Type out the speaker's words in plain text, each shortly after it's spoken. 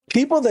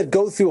People that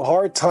go through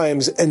hard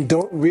times and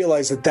don't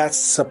realize that that's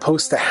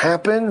supposed to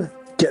happen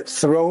get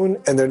thrown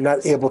and they're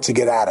not able to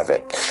get out of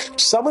it.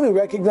 Someone who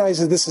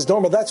recognizes this is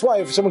normal, that's why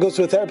if someone goes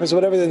to a therapist or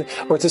whatever,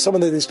 or to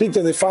someone that they speak to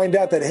and they find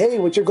out that, hey,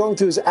 what you're going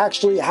through is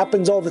actually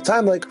happens all the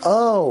time, like,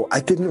 oh, I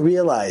didn't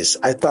realize.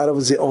 I thought it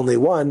was the only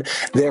one,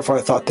 therefore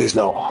I thought there's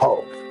no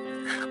hope.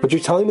 But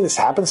you're telling me this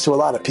happens to a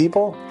lot of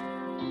people?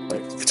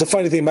 It's a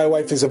funny thing, my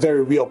wife is a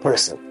very real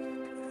person.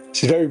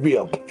 She's very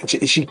real.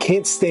 She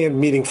can't stand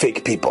meeting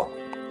fake people.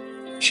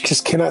 She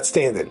just cannot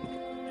stand it.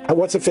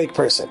 What's a fake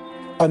person?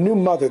 A new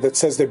mother that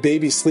says their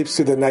baby sleeps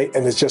through the night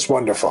and is just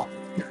wonderful.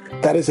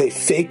 That is a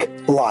fake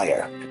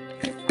liar.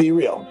 Be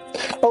real.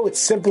 Oh, it's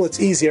simple, it's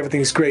easy,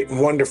 everything's great and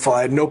wonderful.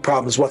 I had no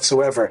problems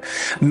whatsoever.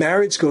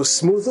 Marriage goes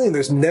smoothly and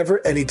there's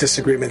never any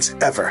disagreements,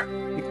 ever.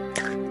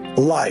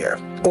 Liar.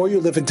 Or you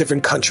live in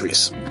different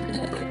countries.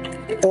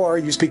 Or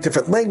you speak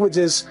different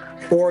languages.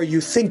 Or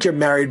you think you're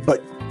married,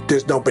 but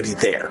there's nobody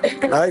there.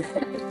 Right?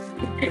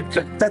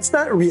 That's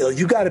not real.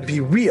 You got to be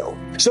real.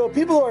 So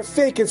people who are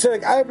fake and say,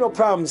 like, I have no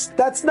problems,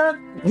 that's not,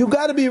 you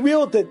got to be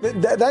real with it.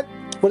 That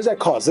what does that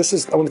cause?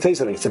 I want to tell you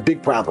something. It's a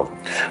big problem.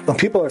 When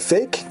people are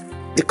fake,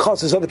 it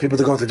causes other people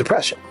to go into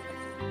depression.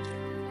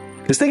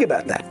 Just think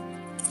about that.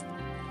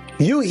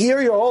 You hear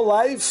your whole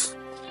life,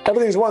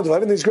 everything's wonderful,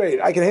 everything's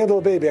great. I can handle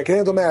a baby, I can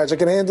handle marriage, I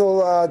can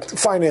handle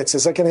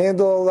finances, I can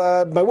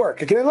handle my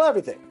work, I can handle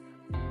everything.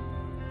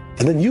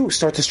 And then you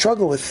start to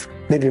struggle with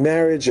maybe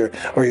marriage or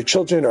your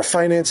children or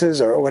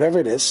finances or whatever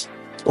it is,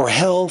 or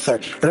health or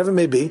whatever it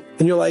may be.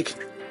 And you're like,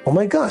 oh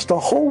my gosh, the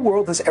whole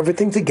world has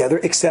everything together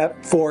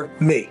except for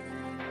me.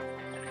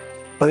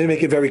 Let me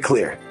make it very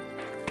clear.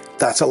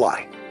 That's a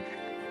lie.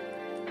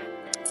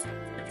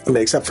 I mean,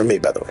 except for me,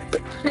 by the way.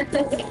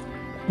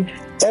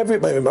 But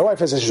everybody, my wife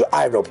has issues.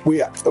 I know.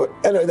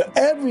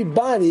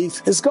 Everybody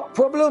has got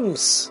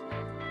problems.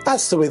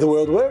 That's the way the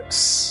world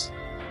works.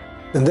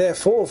 And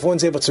therefore, if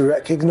one's able to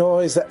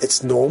recognize that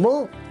it's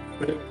normal,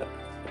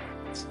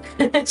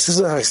 this is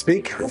how I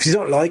speak. If you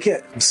don't like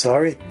it, I'm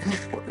sorry.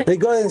 They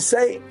go and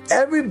say,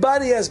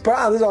 everybody has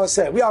problems. That's all I'm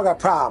saying. We all got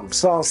problems.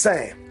 That's all I'm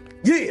saying.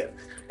 Yeah,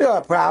 we all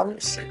got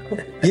problems.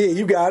 Yeah,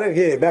 you got it.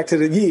 Yeah, back to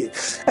the yeah.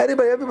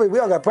 Everybody, we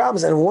all got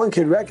problems. And one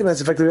can recognize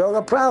the fact that we all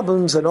got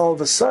problems, and all of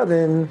a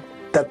sudden,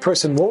 that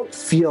person won't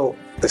feel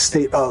the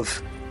state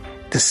of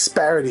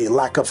disparity,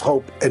 lack of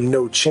hope, and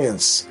no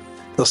chance.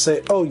 They'll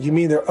say, oh, you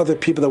mean there are other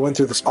people that went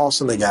through this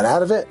also and they got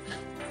out of it?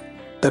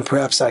 Then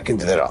perhaps I can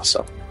do that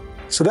also.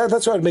 So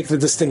that's why I'd make the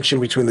distinction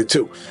between the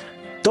two.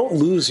 Don't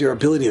lose your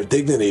ability of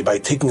dignity by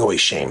taking away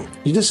shame.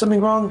 You did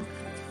something wrong?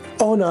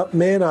 Own up,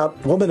 man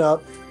up, woman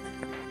up.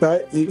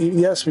 Right?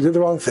 Yes, we did the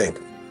wrong thing.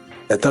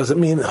 That doesn't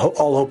mean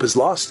all hope is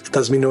lost. It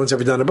doesn't mean no one's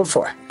ever done it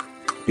before.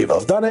 People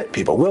have done it,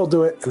 people will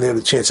do it, and they have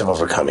the chance of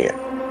overcoming it.